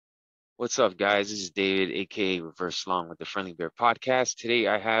What's up, guys? This is David, aka Reverse Long with the Friendly Bear Podcast. Today,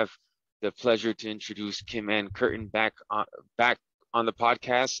 I have the pleasure to introduce Kim Ann Curtin back on the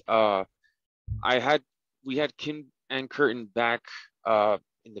podcast. I had we had Kim Ann Curtin back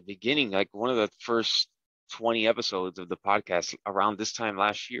in the beginning, like one of the first 20 episodes of the podcast around this time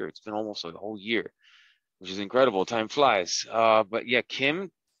last year. It's been almost a whole year, which is incredible. Time flies. But yeah, Kim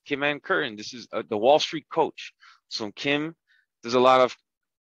Ann Curtin. This is the Wall Street coach. So Kim does a lot of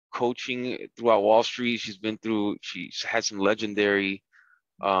coaching throughout Wall Street. She's had some legendary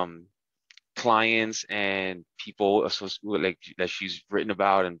um, clients and people associated with, like, that she's written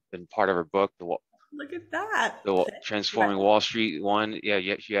about and been part of her book, Look at that. Transforming Wall Street one. Yeah,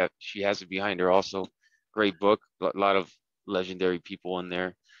 she has it behind her also. Great book, a lot of legendary people in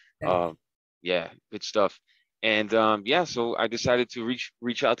there. Thank Um, yeah, good stuff. And yeah, so I decided to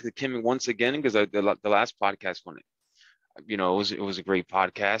reach out to Kim once again because the last podcast one, it was a great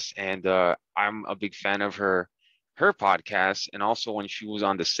podcast, and I'm a big fan of her podcast, and also when she was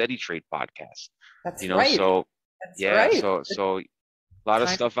on the Steady Trade podcast. That's right. So That's yeah, right. so a lot of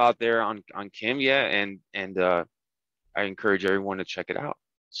Time. stuff out there on Kim, yeah, and I encourage everyone to check it out.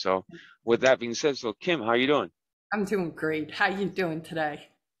 So with that being said, so Kim, how are you doing? I'm doing great. How you doing today?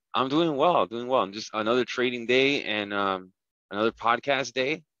 I'm doing well, doing well. And just another trading day and another podcast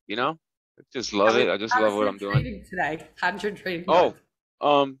day, just love it. I just How love was what your I'm doing. trading today? How did your trading go?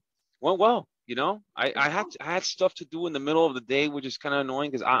 Oh, went well. I had stuff to do in the middle of the day, which is kind of annoying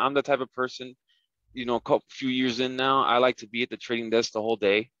because I'm the type of person, a couple few years in now, I like to be at the trading desk the whole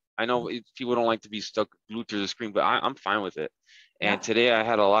day. I know people don't like to be stuck glued to the screen, but I'm fine with it. And Yeah. today I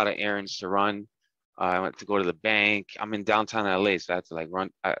had a lot of errands to run. I went to go to the bank. I'm in downtown LA, so I had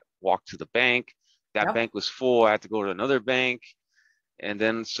to walk to the bank. That Yep. bank was full. I had to go to another bank. And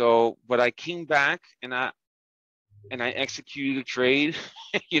then but I came back and I executed a trade.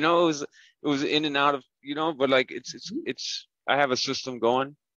 It was in and out of, but like it's I have a system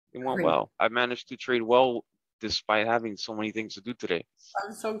going. It went Great. well. I managed to trade well despite having so many things to do today.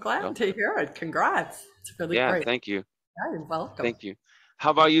 I'm so glad So to hear it. Congrats. It's really yeah, great. thank you. Yeah, you're welcome. Thank you. How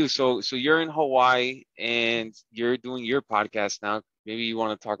about you? So you're in Hawaii and you're doing your podcast now. Maybe you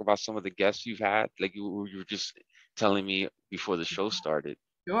want to talk about some of the guests you've had, like you were just telling me before the show started.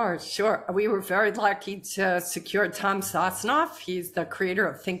 Sure, sure. We were very lucky to secure Tom Sosnoff. He's the creator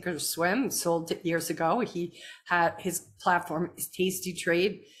of Thinkorswim, sold it years ago. He had his platform is Tasty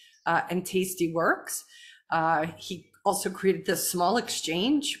Trade and Tasty Works. He also created the Small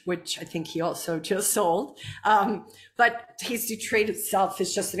Exchange, which I think he also just sold. But Tasty Trade itself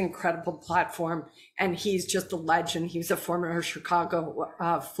is just an incredible platform, and he's just a legend. He's a former Chicago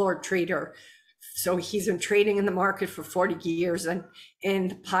floor trader, so he's been trading in the market for 40 years. And in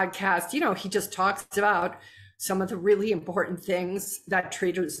the podcast, he just talks about some of the really important things that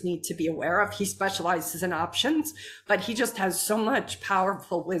traders need to be aware of. He specializes in options, but he just has so much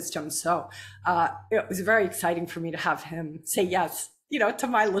powerful wisdom. So it was very exciting for me to have him say yes, to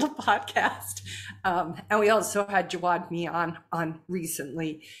my little podcast. And we also had Jawad Me on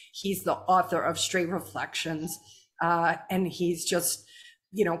recently. He's the author of Stray Reflections, and he's just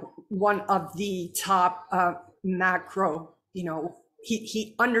one of the top macro,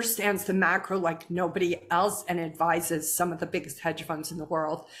 he understands the macro like nobody else and advises some of the biggest hedge funds in the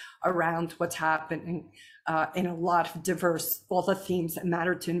world around what's happening in a lot of all the themes that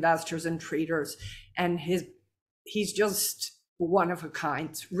matter to investors and traders. And he's just one of a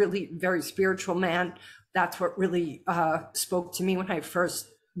kind, really very spiritual man. That's what really spoke to me when I first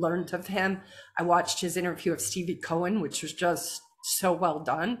learned of him. I watched his interview of Stevie Cohen, which was just so well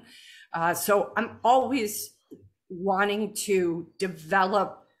done. So I'm always wanting to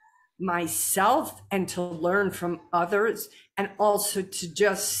develop myself and to learn from others, and also to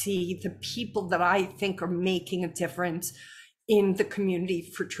just see the people that I think are making a difference in the community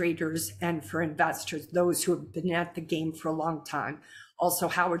for traders and for investors, those who have been at the game for a long time. Also,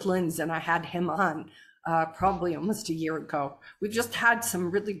 Howard Linds, and I had him on probably almost a year ago. We've just had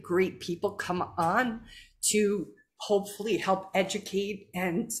some really great people come on to hopefully help educate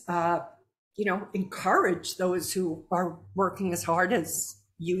and encourage those who are working as hard as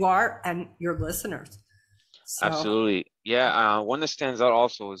you are and your listeners. So Absolutely. Yeah, one that stands out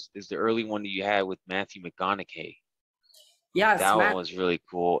also is the early one that you had with Matthew McConaughey. yes, That one Matt, was really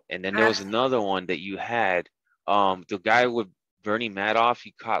cool. And then there was Matt another one that you had, the guy with Bernie Madoff,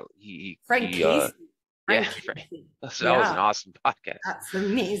 he caught Frank Casey. yeah, Frank right. Casey. So that was Yeah. an awesome podcast. That's an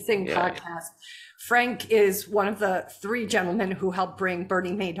amazing Yeah. podcast. Frank is one of the three gentlemen who helped bring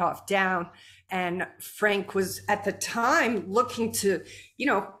Bernie Madoff down. And Frank was at the time looking to,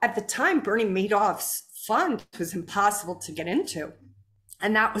 at the time, Bernie Madoff's fund was impossible to get into.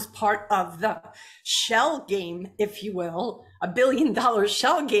 And that was part of the shell game, if you will, $1 billion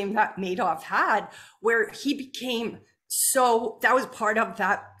shell game that Madoff had, where he became so, that was part of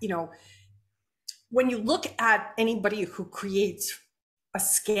that, you know, when you look at anybody who creates a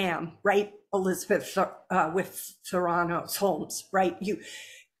scam, right? Elizabeth with Theranos Holmes, right?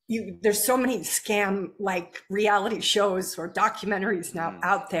 There's so many scam like reality shows or documentaries now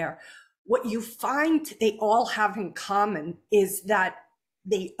out there. What you find they all have in common is that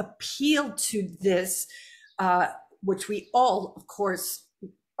they appeal to this, which we all, of course,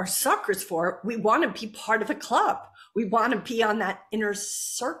 are suckers for. We want to be part of a club. We want to be on that inner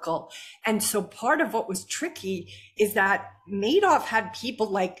circle. And so part of what was tricky is that Madoff had people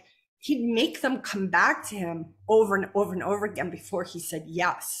like, he'd make them come back to him over and over and over again before he said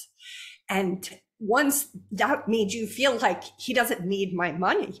yes. And once that made you feel like he doesn't need my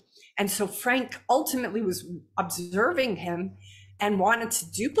money. And so Frank ultimately was observing him and wanted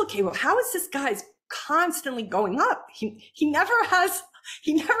to duplicate, well, how is this guy's constantly going up? He never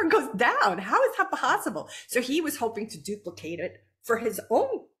goes down. How is that possible? So he was hoping to duplicate it for his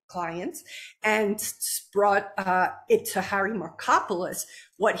own clients and brought it to Harry Markopolos,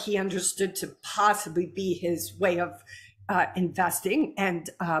 what he understood to possibly be his way of investing. And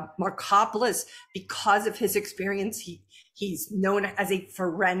Markopolos, because of his experience, he's known as a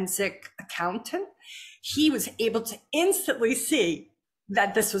forensic accountant. He was able to instantly see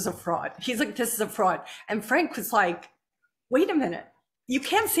that this was a fraud. He's like, this is a fraud. And Frank was like, wait a minute, you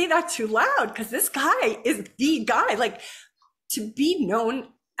can't say that too loud because this guy is the guy. Like, to be known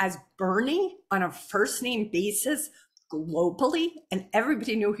as Bernie on a first name basis globally, and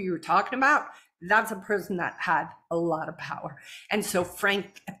everybody knew who you were talking about, that's a person that had a lot of power. And so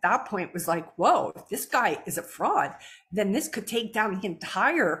Frank at that point was like, whoa, if this guy is a fraud, then this could take down the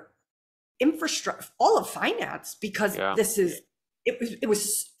entire infrastructure, all of finance, because it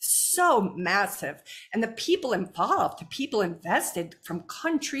was so massive. And the people involved, the people invested, from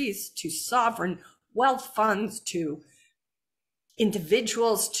countries to sovereign wealth funds to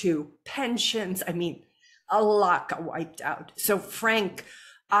individuals to pensions. I mean, a lot got wiped out. So Frank,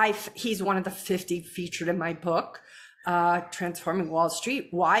 he's one of the 50 featured in my book, Transforming Wall Street.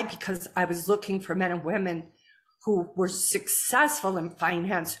 Why? Because I was looking for men and women who were successful in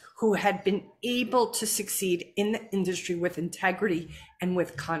finance, who had been able to succeed in the industry with integrity and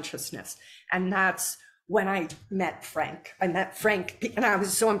with consciousness. And that's when I met Frank. I met Frank, and I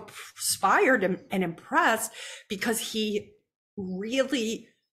was so inspired and impressed because he really,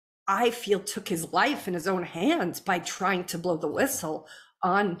 I feel, took his life in his own hands by trying to blow the whistle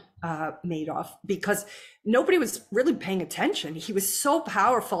on Madoff, because nobody was really paying attention. He was so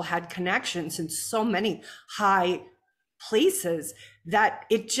powerful, had connections in so many high places that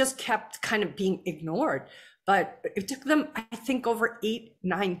it just kept kind of being ignored. But it took them, I think, over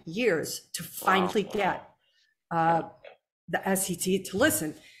 8-9 years to finally get the SEC to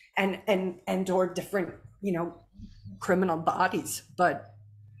listen, and or different, criminal bodies. But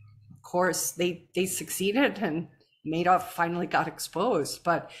of course they succeeded, and Madoff finally got exposed.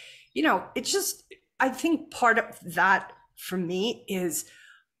 But, it's just, I think part of that for me is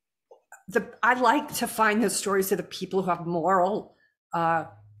I like to find the stories of the people who have moral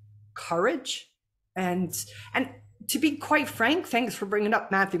courage. And to be quite frank, thanks for bringing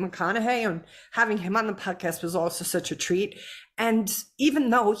up Matthew McConaughey, and having him on the podcast was also such a treat. And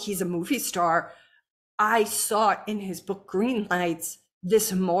even though he's a movie star, I saw in his book Green Lights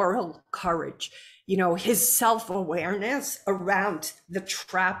this moral courage, his self-awareness around the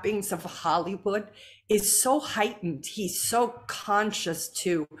trappings of Hollywood is so heightened. He's so conscious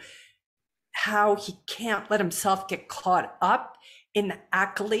to how he can't let himself get caught up in the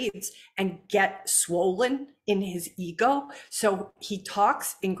accolades and get swollen in his ego. So he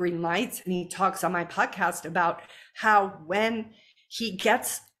talks in Green Lights, and he talks on my podcast about how when he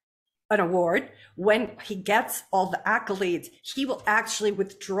gets an award, when he gets all the accolades, he will actually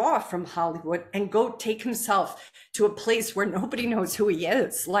withdraw from Hollywood and go take himself to a place where nobody knows who he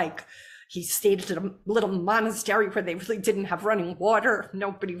is. Like, he stayed at a little monastery where they really didn't have running water.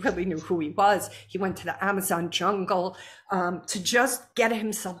 Nobody really knew who he was. He went to the Amazon jungle to just get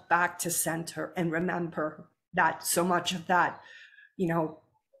himself back to center and remember that so much of that,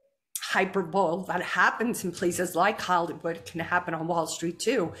 hyperbole that happens in places like Hollywood can happen on Wall Street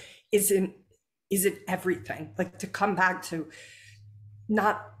too. Isn't everything. Like, to come back to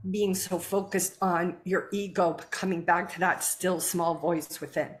not being so focused on your ego, but coming back to that still small voice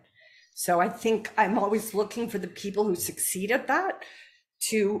within. So I think I'm always looking for the people who succeed at that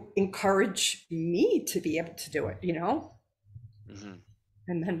to encourage me to be able to do it, Mm-hmm.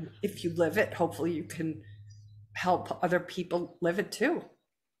 And then if you live it, hopefully you can help other people live it too.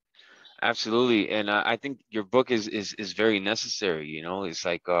 Absolutely. And I think your book is very necessary. It's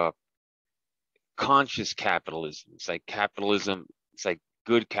like conscious capitalism. It's like capitalism. It's like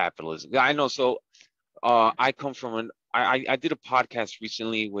good capitalism. Yeah, I know. So I come from I did a podcast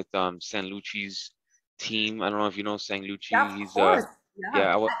recently with San Lucci's team. I don't know if you know San Yeah, Lucci. of He's course. yeah,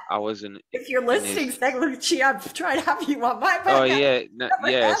 Yeah. I was If you're in listening, his St. Lucia, I've tried to have you on my oh podcast. yeah, Never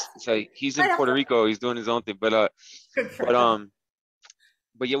yes. asked So me. he's I in have Puerto to. Rico. He's doing his own thing. Good for But him.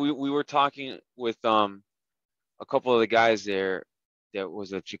 but yeah, we were talking with a couple of the guys there that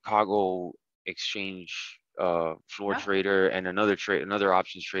was a Chicago exchange floor Yeah. trader and another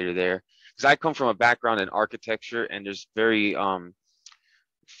options trader there. Because I come from a background in architecture, and there's very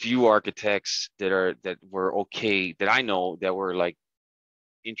few architects that were okay that I know that were like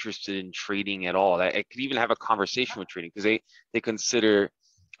interested in trading at all. I could even have a conversation with trading because they consider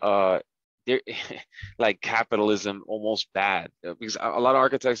uh they're like capitalism almost bad. Because a lot of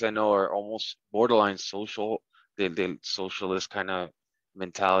architects I know are almost borderline social. The socialist kind of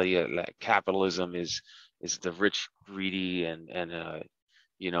mentality. Like capitalism is the rich greedy, and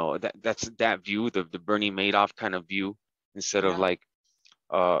that's that view, the Bernie Madoff kind of view, instead of Yeah. like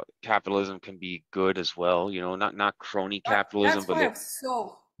capitalism can be good as well, not crony capitalism, That's but why I'm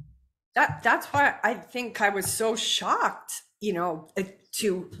so that's why I think I was so shocked,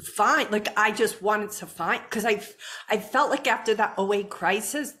 to find, like, I just wanted to find, because I felt like after that '08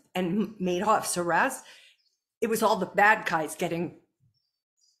 crisis and Madoff's arrest, it was all the bad guys getting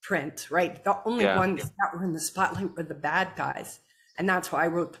print, right? The only yeah, ones that were in the spotlight were the bad guys. And that's why I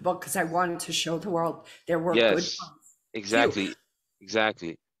wrote the book, because I wanted to show the world there were good yes, ones too. exactly,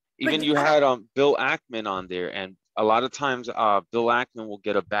 exactly. Even But you had Bill Ackman on there, and a lot of times Bill Ackman will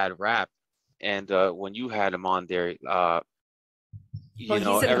get a bad rap, and when you had him on there, well, he's in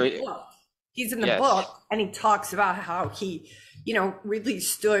the every book. He's in the yes, book, and he talks about how he, really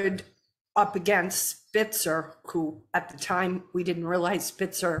stood up against Spitzer, who at the time we didn't realize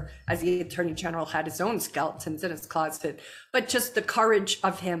Spitzer, as the attorney general, had his own skeletons in his closet, but just the courage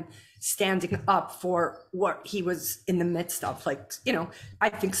of him standing up for what he was in the midst of. Like, I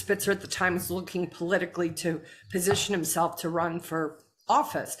think Spitzer at the time was looking politically to position himself to run for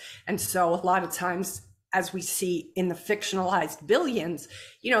office. And so a lot of times, as we see in the fictionalized Billions,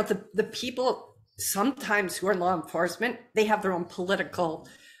 the people sometimes who are in law enforcement, they have their own political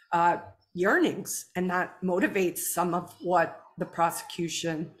yearnings, and that motivates some of what the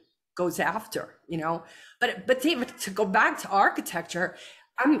prosecution goes after. But David, to go back to architecture,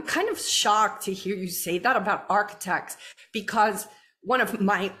 I'm kind of shocked to hear you say that about architects, because one of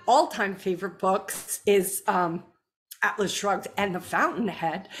my all-time favorite books is Atlas Shrugged and The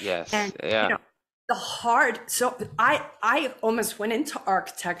Fountainhead. yes, And, yeah, so I almost went into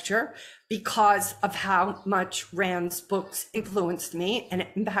architecture because of how much Rand's books influenced me and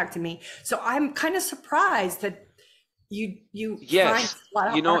impacted me. So I'm kind of surprised that you find yes, a lot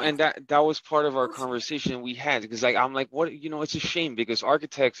of and architects. that was part of our conversation we had, because like I'm like, what, it's a shame because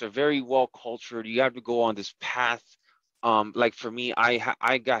architects are very well cultured. You have to go on this path. Like for me, I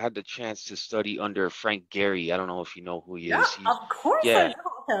had the chance to study under Frank Gehry. I don't know if you know who he Yeah, is. of course I Yeah,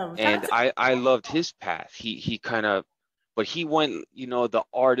 know him. and I loved his path. He kind of, but he went, the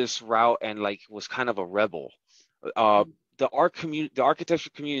artist route, and like was kind of a rebel. Uh, the architecture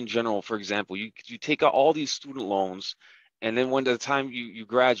community in general, for example, you take out all these student loans, and then when the time you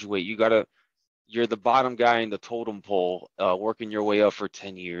graduate, you're the bottom guy in the totem pole, working your way up for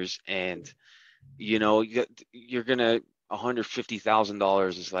 10 years, and you're gonna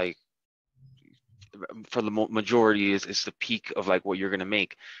 $150,000 is like, for the majority, is the peak of like what you're going to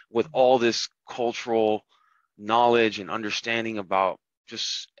make with all this cultural knowledge and understanding about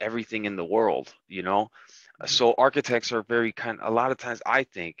just everything in the world. So architects are very a lot of times I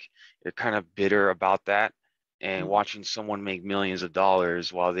think they're kind of bitter about that, and watching someone make millions of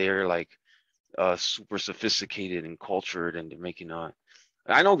dollars while they're like super sophisticated and cultured, and they're making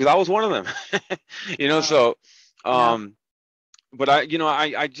I know because I was one of them. So Yeah. um but I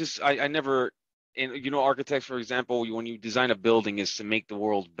never, and architects, for example, when you design a building, is to make the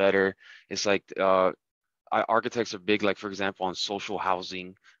world better. It's like architects are big, like for example, on social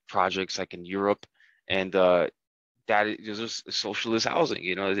housing projects, like in Europe, and that is just socialist housing.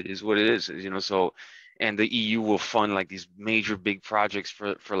 It is what it is. So, and the EU will fund like these major big projects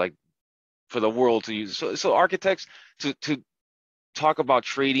for like for the world to use. So architects, to talk about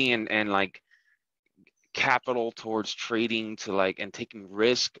trading and like capital towards trading, to like, and taking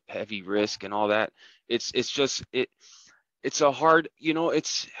heavy risk and all that. It's just it's a hard,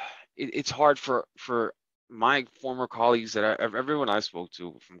 it's hard for my former colleagues, everyone I spoke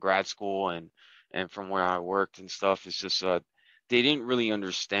to from grad school and from where I worked and stuff. It's just they didn't really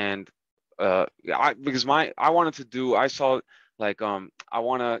understand because I wanted to do, I saw like I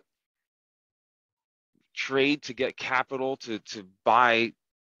want to trade to get capital to buy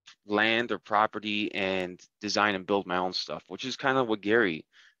land or property and design and build my own stuff, which is kind of what Gary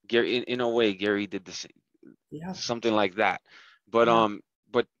in a way Gary did the same, Yeah. something like that. But Yeah.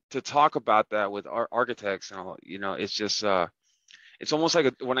 but to talk about that with architects and all, you know, it's just it's almost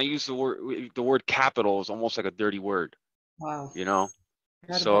like when I use the word capital is almost like a dirty word, Wow. you know.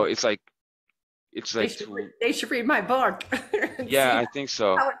 So Incredible. it's They like should to, they should read my book and yeah, see I think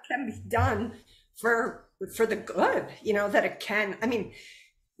so. how it can be done for the good, you know, that it can. I mean,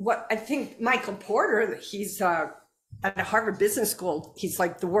 what I think Michael Porter, he's at Harvard Business School, he's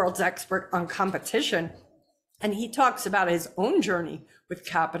like the world's expert on competition. And he talks about his own journey with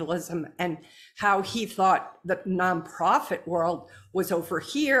capitalism and how he thought the nonprofit world was over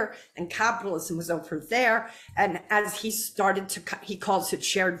here and capitalism was over there. And as he started to, he calls it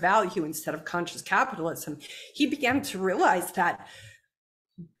shared value instead of conscious capitalism, he began to realize that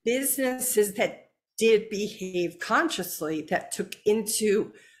businesses that did behave consciously, that took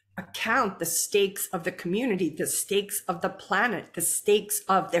into account the stakes of the community, the stakes of the planet, the stakes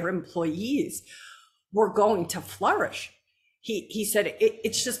of their employees, were going to flourish. He said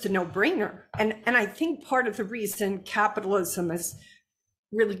it's just a no-brainer. And I think part of the reason capitalism has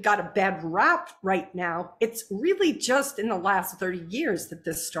really got a bad rap right now, it's really just in the last 30 years that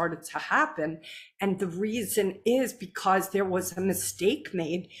this started to happen. And the reason is because there was a mistake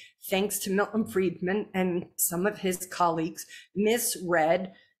made, thanks to Milton Friedman and some of his colleagues,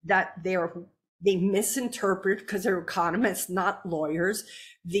 misread that they misinterpret, because they're economists, not lawyers,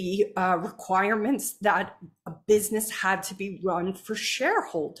 the requirements that a business had to be run for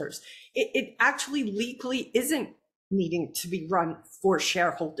shareholders. It actually legally isn't needing to be run for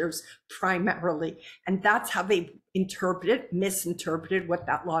shareholders primarily. And that's how they misinterpreted what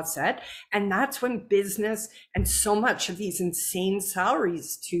that law said. And that's when business and so much of these insane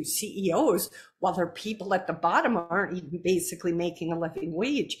salaries to CEOs, while their people at the bottom aren't even basically making a living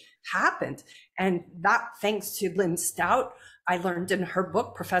wage, happened. And that, thanks to Lynn Stout, I learned in her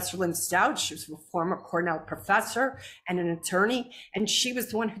book, Professor Lynn Stout, she was a former Cornell professor and an attorney, and she was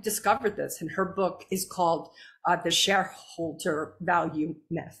the one who discovered this. And her book is called The Shareholder Value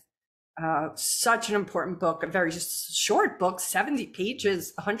Myth. Such an important book, a very short book, 70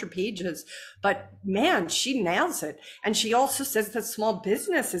 pages, 100 pages, but man, she nails it. And she also says that small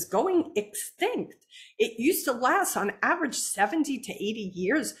business is going extinct. It used to last on average 70 to 80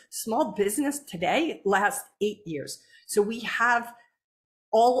 years. Small business today lasts 8 years. So we have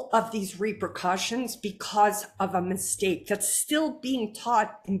all of these repercussions because of a mistake that's still being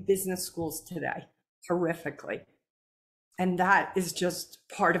taught in business schools today, horrifically. And that is just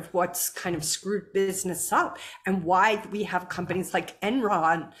part of what's kind of screwed business up, and why we have companies like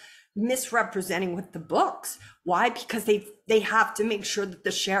Enron misrepresenting with the books. Why? Because they have to make sure that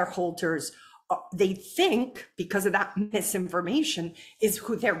the shareholders, they think, because of that misinformation, is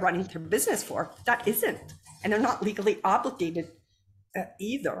who they're running their business for. That isn't. And they're not legally obligated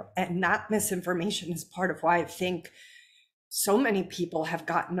either. And that misinformation is part of why I think so many people have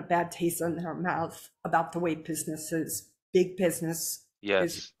gotten a bad taste in their mouth about the way big business is.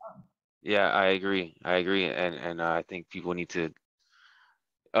 Yes. Yeah, I agree. And I think people need to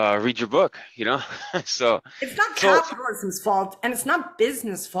read your book, you know. so It's not so capitalism's fault, and it's not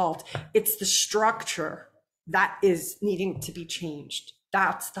business fault. It's the structure that is needing to be changed.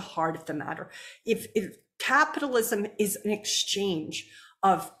 That's the heart of the matter. If capitalism is an exchange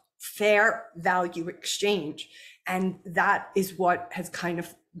of fair value exchange, and that is what has kind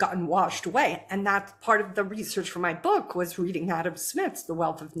of gotten washed away. And that's part of the research for my book, was reading Adam Smith's The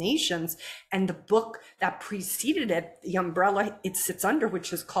Wealth of Nations, and the book that preceded it, the umbrella it sits under,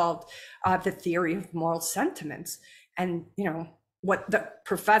 which is called The Theory of Moral Sentiments. And, you know, what the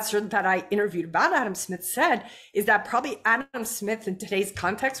professor that I interviewed about Adam Smith said is that probably Adam Smith in today's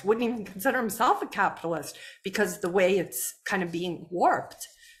context wouldn't even consider himself a capitalist, because the way it's kind of being warped.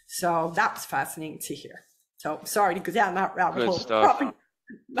 So that was fascinating to hear. So sorry to go down that rabbit good hole. stuff. Probably.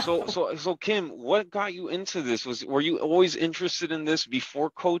 So Kim, what got you into this? Were you always interested in this before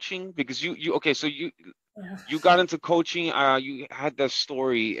coaching? Because you okay, so you got into coaching, you had that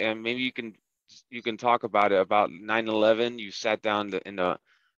story, and maybe you can talk about it, about 9/11. You sat down in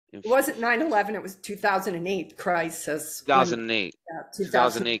It wasn't 9/11, it was 2008 crisis. 2008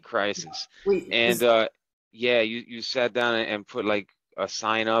 2000, crisis. we, And yeah, you sat down and put like a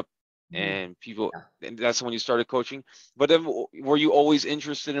sign up, and people, and that's when you started coaching. But then were you always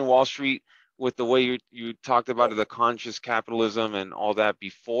interested in Wall Street with the way you talked about the conscious capitalism and all that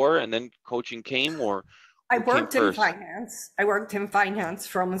before, and then coaching came? Or I Who came worked in first? finance. I worked in finance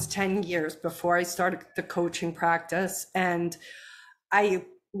for almost 10 years before I started the coaching practice. And I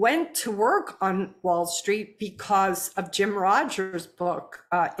went to work on Wall Street because of Jim Rogers' book,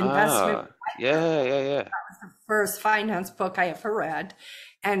 Investment, Yeah, yeah, yeah. first finance book I ever read.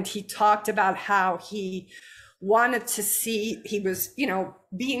 And he talked about how he wanted to see, he was,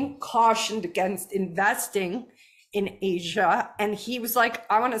 being cautioned against investing in Asia. And he was like,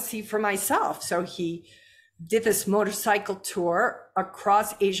 I want to see for myself. So he did this motorcycle tour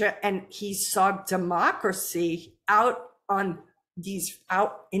across Asia and he saw democracy out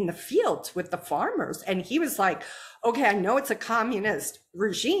in the fields with the farmers. And he was like, okay, I know it's a communist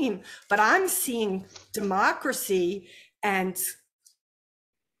regime, but I'm seeing democracy. And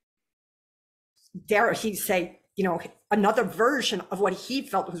dare he say, another version of what he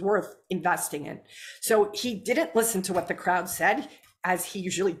felt was worth investing in. So he didn't listen to what the crowd said, as he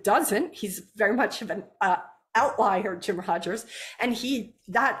usually doesn't. He's very much of an outlier, Jim Rogers. And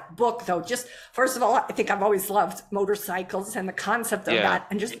that book though, just first of all, I think I've always loved motorcycles and the concept of Yeah. that.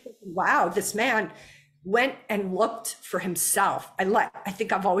 And just, wow, this man went and looked for himself. I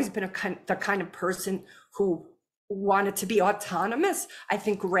think I've always been the kind of person who wanted to be autonomous. I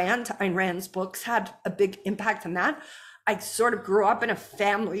think Ayn Rand's books had a big impact on that. I sort of grew up in a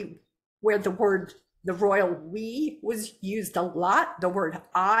family where the royal we was used a lot, the word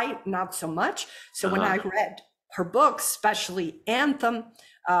I, not so much. So when I read her books, especially Anthem,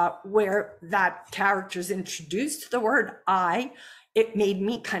 where that character's introduced to the word I, it made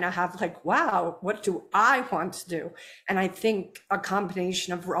me kind of have like, wow, what do I want to do? And I think a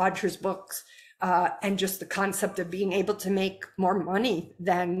combination of Rogers' books and just the concept of being able to make more money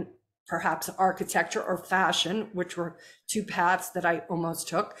than perhaps architecture or fashion, which were two paths that I almost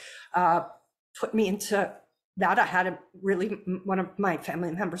took, put me into that. One of my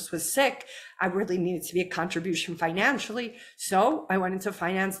family members was sick. I really needed to be a contribution financially. So I went into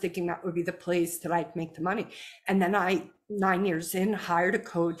finance thinking that would be the place that I'd make the money. And then 9 years in, hired a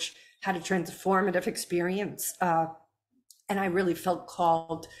coach, had a transformative experience. And I really felt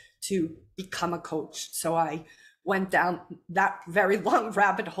called to become a coach. So I went down that very long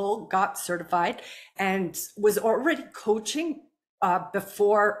rabbit hole, got certified, and was already coaching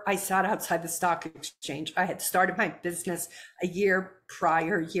before I sat outside the stock exchange. I had started my business a year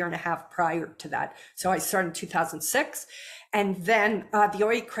and a half prior to that. So I started in 2006. And then the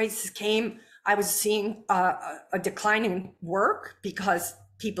oil crisis came. I was seeing a decline in work because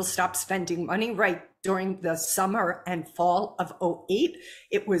people stopped spending money right during the summer and fall of '08.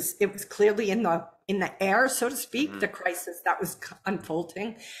 It was clearly in the air, so to speak, the crisis that was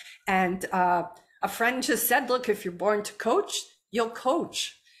unfolding. And a friend just said, look, if you're born to coach, you'll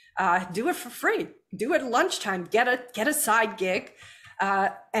coach. Do it for free. Do it at lunchtime. Get a side gig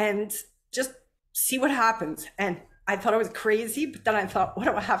and just see what happens. And I thought I was crazy, but then I thought, what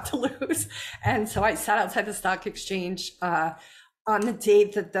do I have to lose? And so I sat outside the stock exchange on the day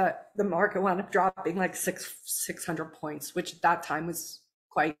that the market wound up dropping like 600 points, which at that time was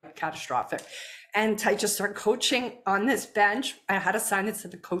quite catastrophic. And I just started coaching on this bench. I had a sign that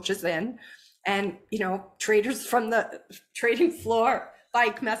said the coaches in, and traders from the trading floor,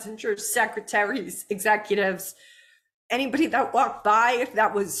 bike messengers, secretaries, executives, anybody that walked by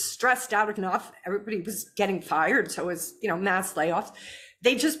that was stressed out enough, everybody was getting fired. So it was, mass layoffs.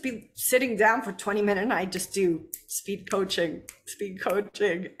 They'd just be sitting down for 20 minutes and I'd just do speed coaching.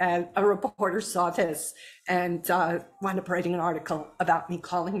 And a reporter saw this and wound up writing an article about me,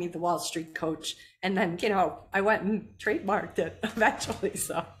 calling me the Wall Street coach. And then, I went and trademarked it eventually.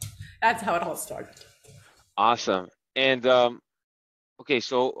 So that's how it all started. Awesome. And okay,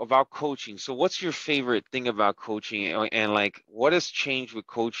 so about coaching. So what's your favorite thing about coaching, and like what has changed with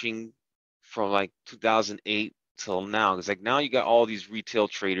coaching from like 2008 till now? Because like now you got all these retail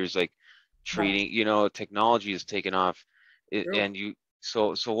traders like trading, technology has taken off. True. And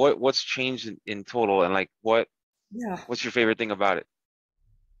so what's changed in total, and like Yeah. what's your favorite thing about it?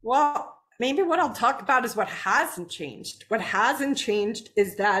 Well, maybe what I'll talk about is what hasn't changed. What hasn't changed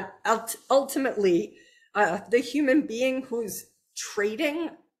is that ultimately, the human being who's trading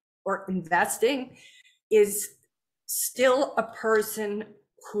or investing is still a person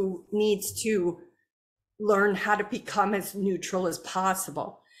who needs to learn how to become as neutral as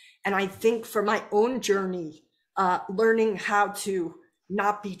possible. And I think for my own journey, learning how to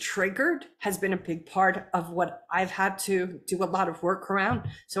not be triggered has been a big part of what I've had to do a lot of work around.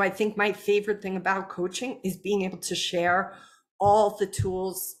 So I think my favorite thing about coaching is being able to share all the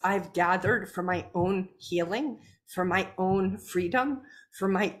tools I've gathered for my own healing, for my own freedom, for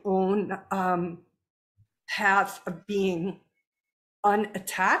my own path of being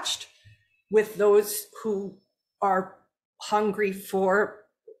unattached with those who are hungry for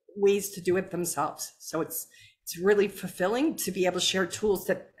ways to do it themselves. So it's really fulfilling to be able to share tools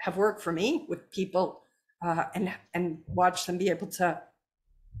that have worked for me with people, and watch them be able to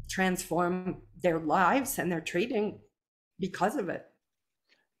transform their lives and their trading because of it.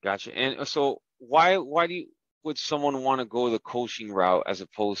 Gotcha. And so why would someone want to go the coaching route as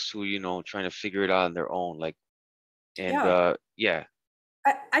opposed to, trying to figure it out on their own? Like, and Yeah, yeah,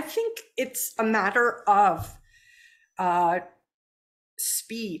 I think it's a matter of uh,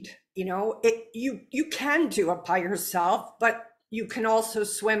 speed. You can do it by yourself, but you can also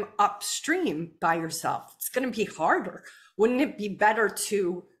swim upstream by yourself. It's going to be harder. Wouldn't it be better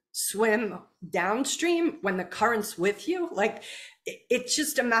to swim downstream when the current's with you? Like, it's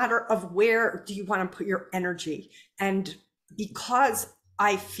just a matter of where do you want to put your energy. And because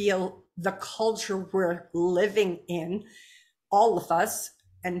I feel the culture we're living in, all of us,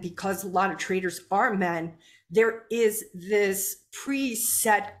 and because a lot of traders are men, there is this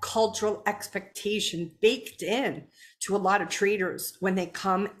preset cultural expectation baked in to a lot of traders when they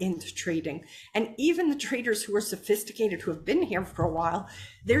come into trading. And even the traders who are sophisticated, who have been here for a while,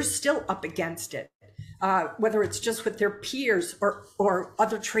 they're still up against it. Whether it's just with their peers or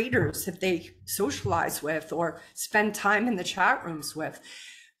other traders that they socialize with or spend time in the chat rooms with.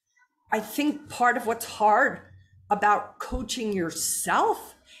 I think part of what's hard about coaching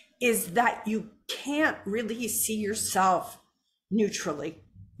yourself is that you can't really see yourself neutrally.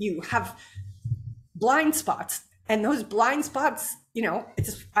 You have blind spots, and those blind spots,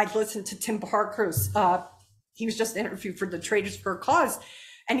 I listened to Tim Parker's, he was just interviewed for the Traders for a Cause,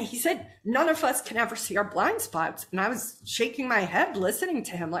 and he said, none of us can ever see our blind spots. And I was shaking my head listening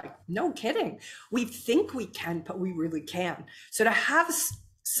to him, like, no kidding. We think we can, but we really can. So to have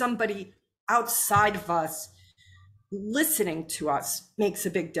somebody outside of us listening to us makes a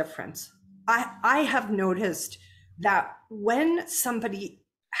big difference. I have noticed that when somebody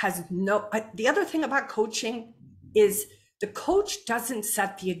has the other thing about coaching is the coach doesn't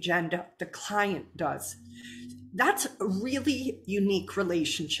set the agenda, the client does. That's a really unique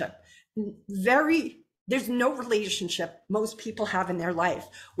relationship. There's no relationship most people have in their life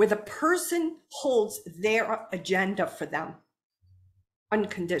where the person holds their agenda for them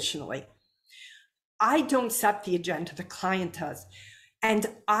unconditionally. I don't set the agenda, the client does. And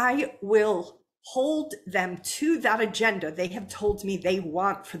I will hold them to that agenda they have told me they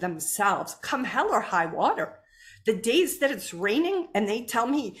want for themselves, come hell or high water. The days that it's raining and they tell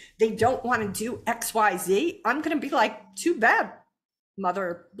me they don't want to do XYZ, I'm going to be like, too bad,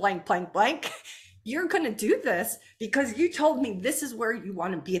 mother blank, blank, blank. You're going to do this because you told me this is where you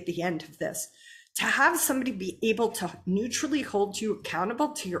want to be at the end of this. To have somebody be able to neutrally hold you accountable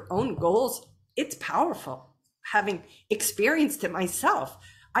to your own goals, it's powerful. Having experienced it myself,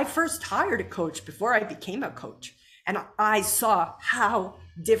 I first hired a coach before I became a coach, and I saw how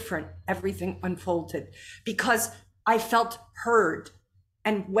different everything unfolded because I felt heard.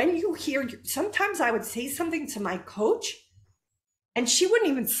 And when you hear, sometimes I would say something to my coach and she wouldn't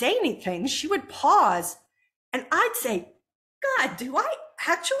even say anything. She would pause and I'd say, God, do I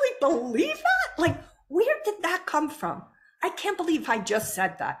actually believe that? Like, where did that come from? I can't believe I just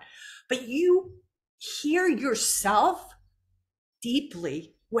said that. But you hear yourself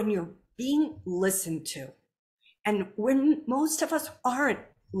deeply when you're being listened to. And when most of us aren't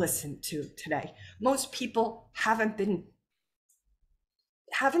listened to today, most people haven't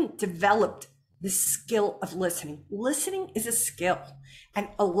developed the skill of listening. Listening is a skill, and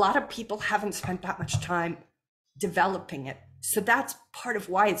a lot of people haven't spent that much time developing it. So that's part of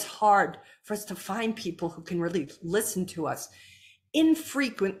why it's hard for us to find people who can really listen to us.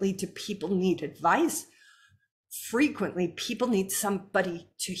 Infrequently do people need advice. Frequently, people need somebody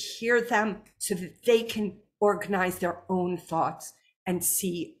to hear them so that they can organize their own thoughts and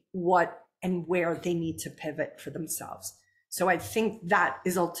see what and where they need to pivot for themselves. So I think that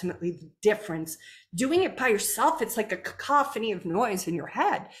is ultimately the difference. Doing it by yourself, it's like a cacophony of noise in your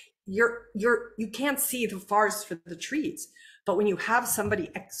head. You can't see the forest for the trees. But when you have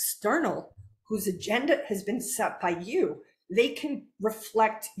somebody external whose agenda has been set by you, they can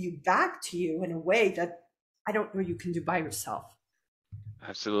reflect you back to you in a way that I don't know you can do by yourself.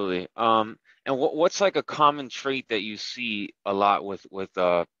 absolutely. And what's like a common trait that you see a lot with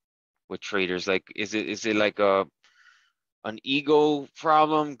traders? Like, is it like an ego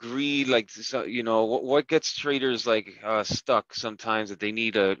problem, greed, like, so, what gets traders like stuck sometimes that they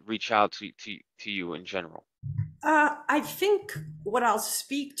need to reach out to you in general? I think what I'll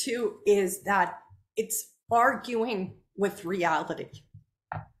speak to is that it's arguing with reality.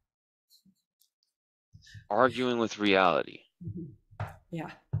 Arguing with reality. Yeah.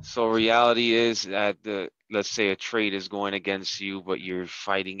 So reality is that let's say a trade is going against you, but you're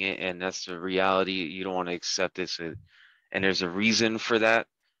fighting it, and that's the reality. You don't want to accept it. So, and there's a reason for that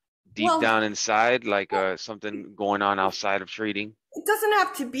deep Well, down inside, like something going on outside of trading. it doesn't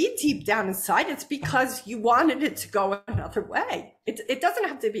have to be deep down inside. It's because you wanted it to go another way. It doesn't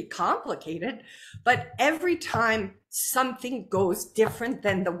have to be complicated, but every time something goes different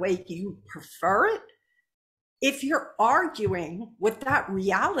than the way you prefer it, if you're arguing with that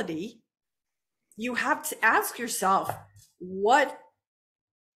reality, you have to ask yourself, what,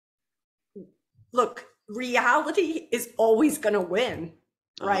 look, reality is always going to win,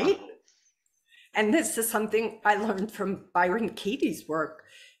 Uh-huh. right? And this is something I learned from Byron Katie's work.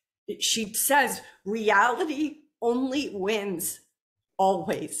 She says reality only wins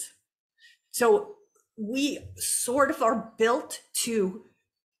always. So we sort of are built to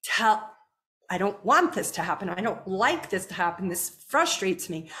tell, I don't want this to happen. I don't like this to happen. This frustrates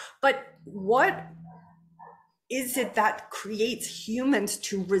me. But what is it that creates humans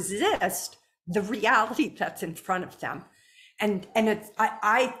to resist the reality that's in front of them? And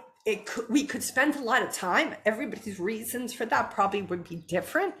we could spend a lot of time. Everybody's reasons for that probably would be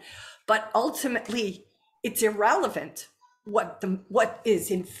different, but ultimately it's irrelevant what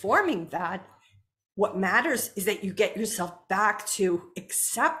is informing that. What matters is that you get yourself back to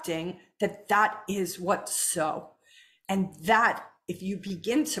accepting that that is what's so. And that if you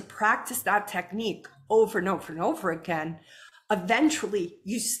begin to practice that technique over and over and over again, eventually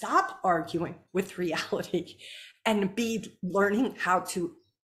you stop arguing with reality and be learning how to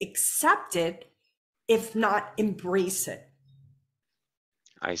accept it, if not embrace it.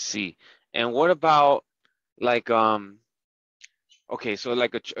 I see. And what about like okay, so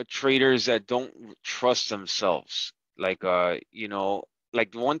like traders that don't trust themselves, like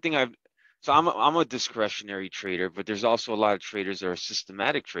like the one thing so I'm a discretionary trader, but there's also a lot of traders that are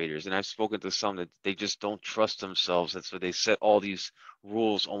systematic traders, and I've spoken to some that they just don't trust themselves. That's why they set all these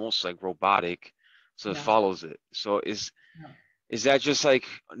rules almost like robotic, so it Yeah. follows it. So Yeah. is that just like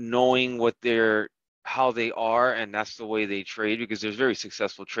knowing what they're how they are and that's the way they trade? Because there's very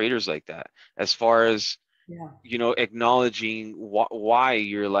successful traders like that. As far as Yeah. acknowledging why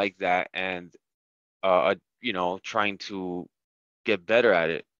you're like that and trying to get better at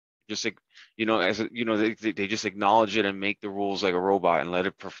it. Just like, they just acknowledge it and make the rules like a robot and let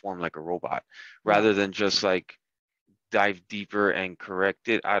it perform like a robot Yeah. rather than just like dive deeper and correct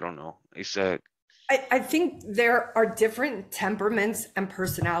it. I don't know. It's a I think there are different temperaments and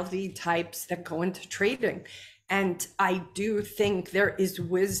personality types that go into trading. And I do think there is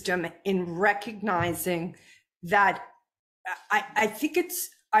wisdom in recognizing that. I think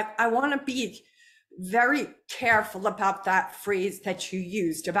I want to be very careful about that phrase that you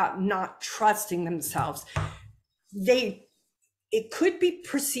used about not trusting themselves. It could be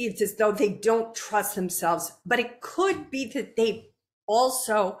perceived as though they don't trust themselves, but it could be that they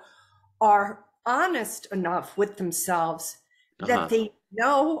also are honest enough with themselves that uh-huh. they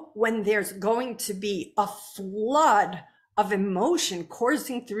know when there's going to be a flood of emotion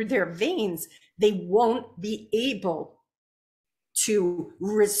coursing through their veins, they won't be able to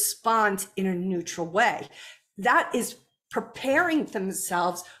respond in a neutral way. That is preparing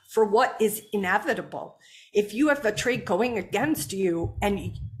themselves for what is inevitable. If you have a trade going against you,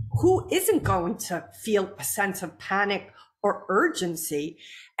 and who isn't going to feel a sense of panic or urgency?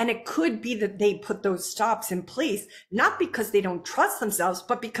 And it could be that they put those stops in place, not because they don't trust themselves,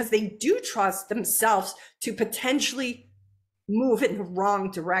 but because they do trust themselves to potentially move in the wrong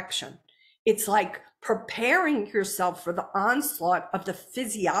direction. It's like preparing yourself for the onslaught of the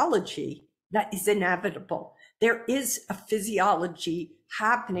physiology that is inevitable. There is a physiology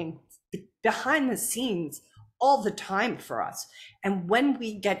happening behind the scenes all the time for us. And when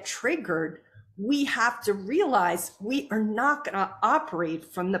we get triggered, we have to realize we are not going to operate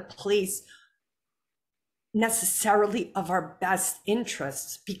from the place necessarily of our best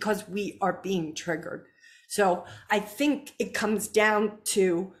interests because we are being triggered. So I think it comes down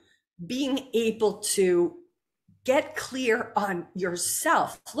to being able to get clear on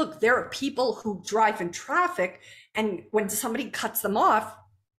yourself. Look, there are people who drive in traffic, and when somebody cuts them off,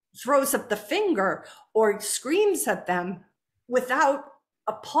 throws up the finger or screams at them without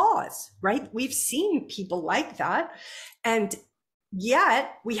a pause, right? We've seen people like that. And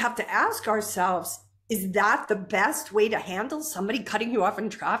yet we have to ask ourselves, is that the best way to handle somebody cutting you off in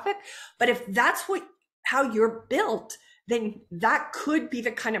traffic? But if that's how you're built, then that could be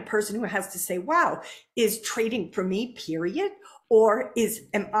the kind of person who has to say, wow, is trading for me, period? Or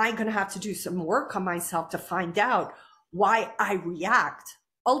am I going to have to do some work on myself to find out why I react?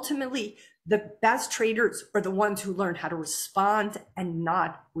 Ultimately, The best traders are the ones who learn how to respond and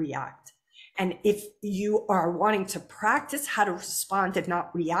not react. And if you are wanting to practice how to respond and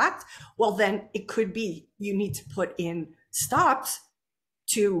not react, well, then it could be you need to put in stops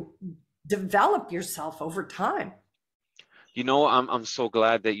to develop yourself over time. You know, I'm so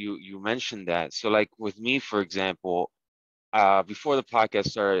glad that you mentioned that. So like with me, for example, before the podcast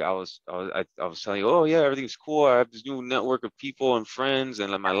started, I was telling you, oh yeah, everything's cool. I have this new network of people and friends,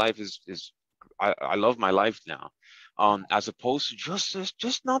 and like, my life is I love my life now. As opposed to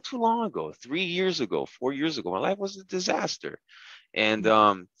just not too long ago, 3 years ago, 4 years ago, my life was a disaster. And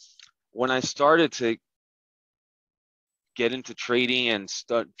when I started to get into trading and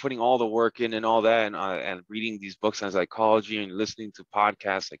start putting all the work in and all that, and reading these books on psychology and listening to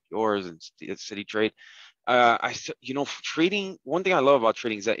podcasts like yours and City Trade, you know, trading, one thing I love about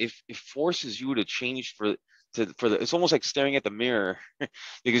trading is that if it forces you to change for the, it's almost like staring at the mirror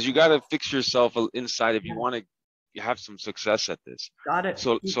because you got to fix yourself inside if you want to have some success at this. Got it.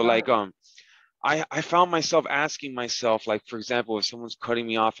 So like I found myself asking myself, like, for example, if someone's cutting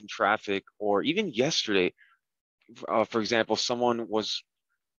me off in traffic, or even yesterday, for example, someone was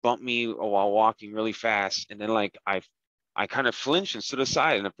bumped me while walking really fast, and then like I kind of flinched and stood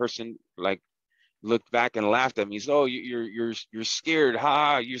aside, and the person like looked back and laughed at me. He's, oh, you're scared,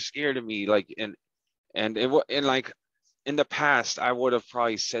 ha, you're scared of me, like, and like in the past I would have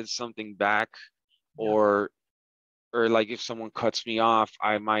probably said something back, Yeah. or like if someone cuts me off,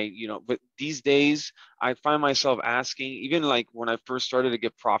 I might, you know, but these days I find myself asking, even like when I first started to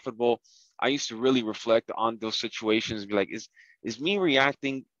get profitable, I used to really reflect on those situations and be like, is me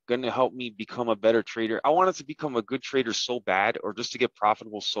reacting going to help me become a better trader? I wanted to become a good trader so bad, or just to get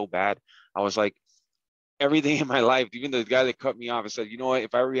profitable so bad. I was like, everything in my life, even the guy that cut me off, I said, you know what,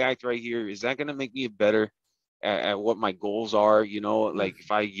 if I react right here, is that going to make me better at what my goals are? You know, like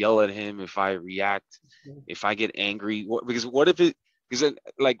if I yell at him, if I react, if I get angry, because what if it, because it,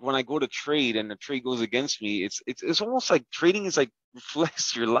 like when I go to trade and the trade goes against me, it's almost like trading is like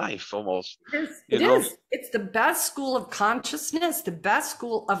reflects your life almost, It is. you It know? is. It's the best school of consciousness, the best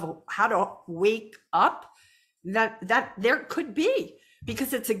school of how to wake up that there could be,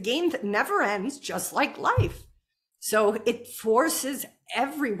 because it's a game that never ends, just like life. So it forces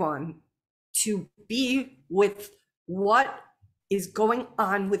everyone to be with what is going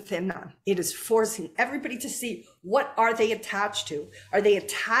on within them. It is forcing everybody to see, what are they attached to? Are they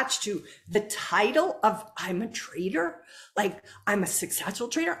attached to the title of I'm a trader? Like, I'm a successful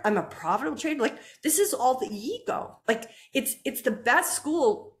trader, I'm a profitable trader. Like, this is all the ego. Like, it's the best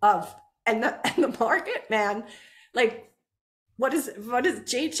school of, and the market, man. Like, what does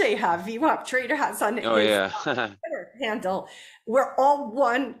JJ have? VWAP Trader has on Oh his yeah. Twitter handle. We're all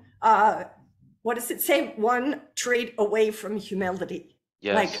one, what does it say? One trade away from humility.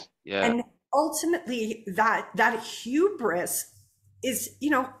 Like, Yes. Yeah. and ultimately that hubris is,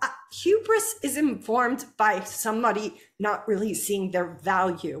 hubris is informed by somebody not really seeing their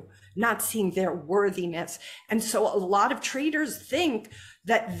value, not seeing their worthiness. And so a lot of traders think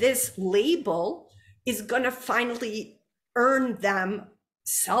that this label is going to finally earn them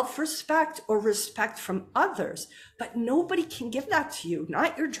self-respect or respect from others. But nobody can give that to you,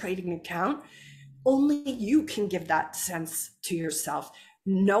 not your trading account. Only you can give that sense to yourself.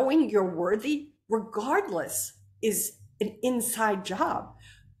 Knowing you're worthy, regardless, is an inside job,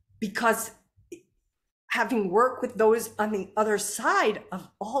 because having worked with those on the other side of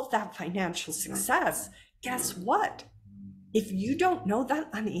all that financial success, guess what? If you don't know that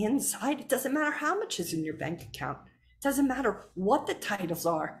on the inside, it doesn't matter how much is in your bank account. It doesn't matter what the titles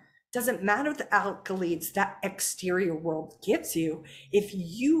are. It doesn't matter the accolades that exterior world gives you. If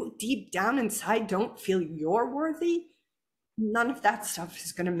you deep down inside don't feel you're worthy, none of that stuff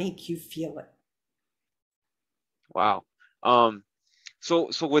is going to make you feel it. Wow.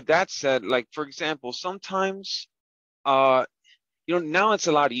 So with that said, like for example, sometimes you know, now it's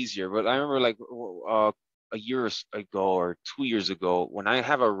a lot easier, but I remember like a year ago or 2 years ago, when I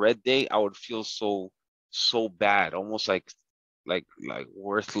have a red day, I would feel so bad, almost like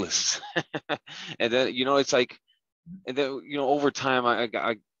worthless. And then, you know, it's like, and then, you know, over time,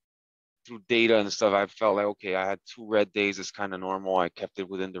 I through data and stuff, I felt like, okay, I had 2 red days. It's kind of normal. I kept it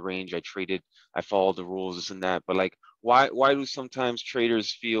within the range. I traded, I followed the rules, this and that. But like, why do sometimes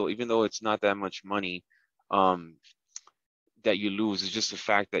traders feel, even though it's not that much money, um, that you lose, is just the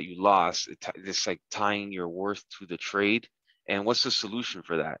fact that you lost? It's like tying your worth to the trade. And what's the solution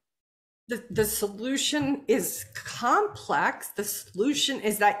for that? The solution is complex. The solution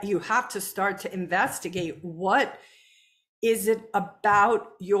is that you have to start to investigate, what is it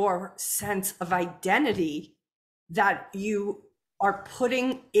about your sense of identity that you are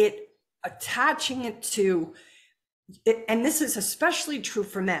putting it attaching it to, and this is especially true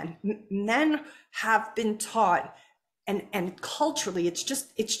for men. Men have been taught, and culturally, it's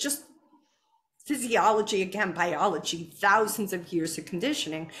just physiology, again, biology, thousands of years of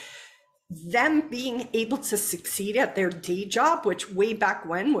conditioning. Them being able to succeed at their day job, which way back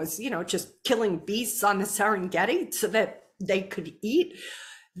when was, just killing beasts on the Serengeti so that they could eat,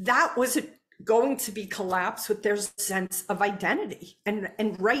 that was going to be collapsed with their sense of identity.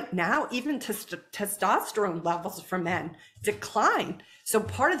 And right now, even testosterone levels for men decline. So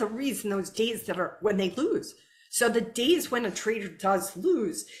part of the reason those days that are when they lose. So the days when a trader does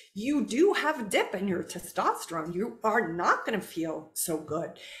lose, you do have a dip in your testosterone. You are not going to feel so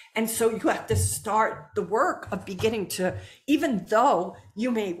good. And so you have to start the work of beginning to, even though you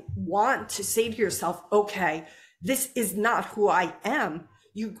may want to say to yourself, okay, this is not who I am,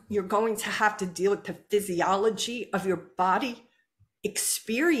 you're going to have to deal with the physiology of your body,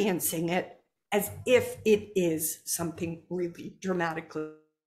 experiencing it as if it is something really dramatically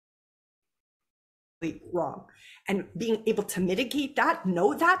wrong, and being able to mitigate that,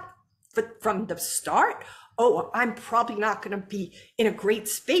 know that from the start. Oh, I'm probably not going to be in a great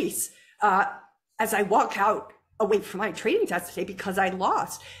space as I walk out away from my trading desk today because I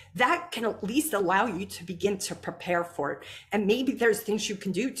lost. That can at least allow you to begin to prepare for it. And maybe there's things you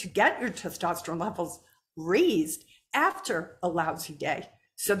can do to get your testosterone levels raised after a lousy day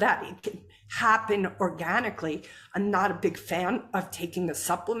so that it can happen organically. I'm not a big fan of taking the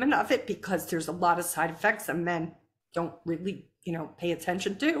supplement of it because there's a lot of side effects that men don't really, pay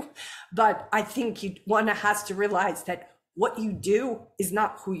attention to. But I think one has to realize that what you do is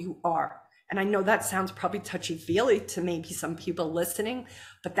not who you are. And I know that sounds probably touchy-feely to maybe some people listening,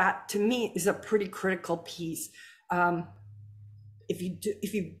 but that to me is a pretty critical piece. If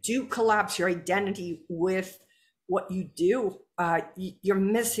you do collapse your identity with what you do, you're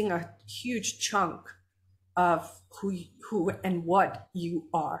missing a huge chunk of who and what you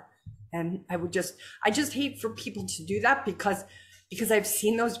are. And I just hate for people to do that because I've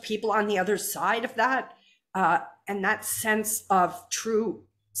seen those people on the other side of that, and that sense of true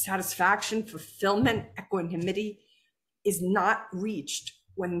satisfaction, fulfillment, equanimity is not reached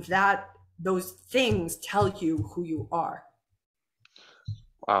when those things tell you who you are.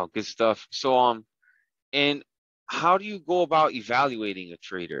 Wow, good stuff. So and how do you go about evaluating a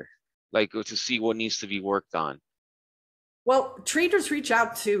trader, like to see what needs to be worked on? Well, traders reach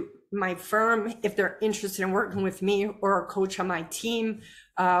out to my firm if they're interested in working with me or a coach on my team.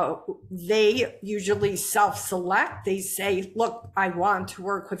 They usually self-select. They say, look, I want to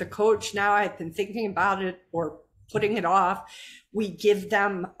work with a coach now. I've been thinking about it or putting it off. We give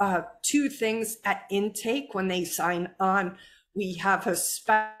them 2 things at intake when they sign on. We have a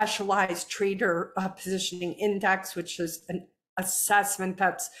specialized trader positioning index, which is an assessment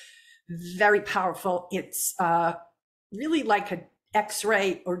that's very powerful. It's really like an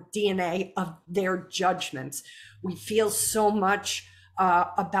X-ray or DNA of their judgments. We feel so much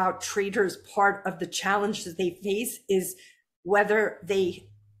about traders. Part of the challenge that they face is whether they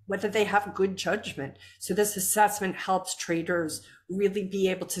have good judgment. So this assessment helps traders really be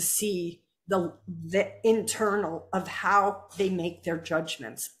able to see the internal of how they make their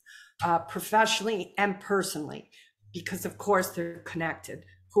judgments, professionally and personally, because of course they're connected.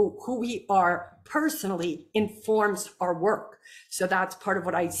 Who we are personally informs our work. So that's part of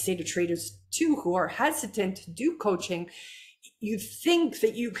what I say to traders too, who are hesitant to do coaching. You think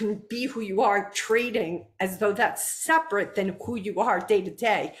that you can be who you are trading as though that's separate than who you are day to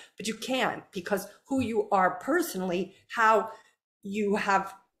day, but you can't, because who you are personally, how you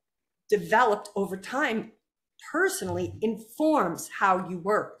have developed over time personally informs how you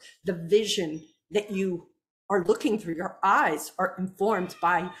work. The vision that you are looking through your eyes are informed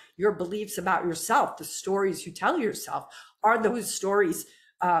by your beliefs about yourself, the stories you tell yourself. Are those stories,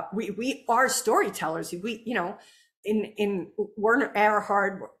 we are storytellers. In Werner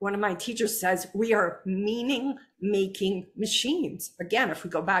Erhard, one of my teachers says, we are meaning making machines. Again, if we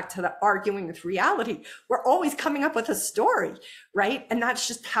go back to the arguing with reality, we're always coming up with a story, right? And that's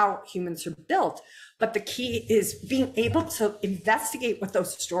just how humans are built. But the key is being able to investigate what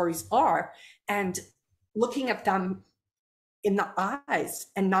those stories are and looking at them in the eyes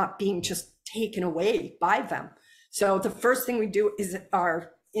and not being just taken away by them. So the first thing we do is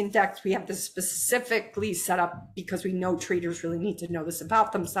our index. We have this specifically set up because we know traders really need to know this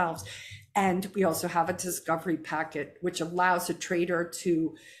about themselves. And we also have a discovery packet, which allows a trader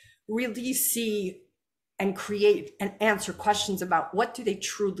to really see and create and answer questions about what do they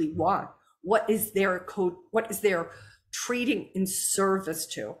truly want? What is their code? What is their trading in service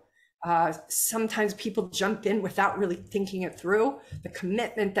to? Sometimes people jump in without really thinking it through. The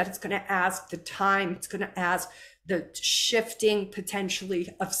commitment that it's going to ask, the time it's going to ask, the shifting potentially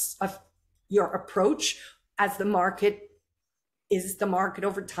of your approach as the market is the market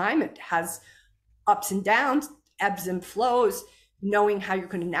over time. It has ups and downs, ebbs and flows, knowing how you're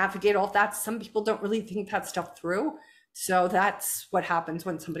going to navigate all that. Some people don't really think that stuff through. So that's what happens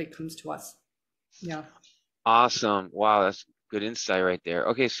when somebody comes to us. Yeah. Awesome. Wow, that's good insight right there.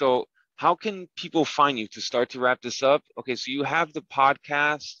 Okay, so how can people find you to start to wrap this up? Okay, so you have the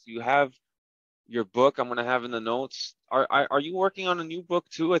podcast, you have your book I'm gonna have in the notes. Are you working on a new book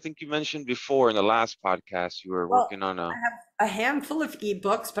too? I think you mentioned before in the last podcast you were Well, working on a. I have a handful of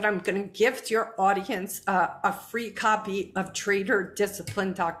ebooks, but I'm going to gift your audience a free copy of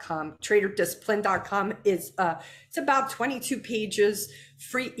TraderDiscipline.com. TraderDiscipline.com is it's about 22 pages,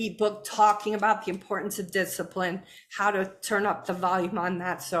 free ebook talking about the importance of discipline, how to turn up the volume on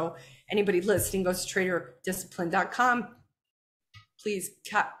that. So anybody listening goes to TraderDiscipline.com. Please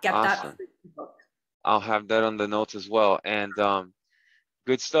get that Awesome. free ebook. I'll have that on the notes as well. And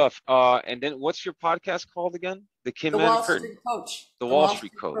good stuff. And then what's your podcast called again? The Kim The Ann Wall Curtin, Street Coach. the The Wall Wall Street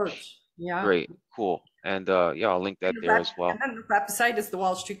Street Coach. Coach. Yeah. Great, cool. And yeah, I'll link that there as well. And then the website is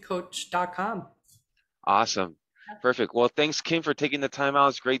thewallstreetcoach.com. Awesome. Perfect. Well, thanks, Kim, for taking the time out.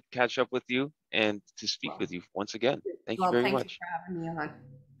 It's great to catch up with you and to speak with you once again. Thank you Well, very thank you much. for having me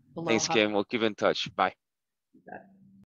on. Thanks, Aloha. Kim. We'll keep in touch. Bye.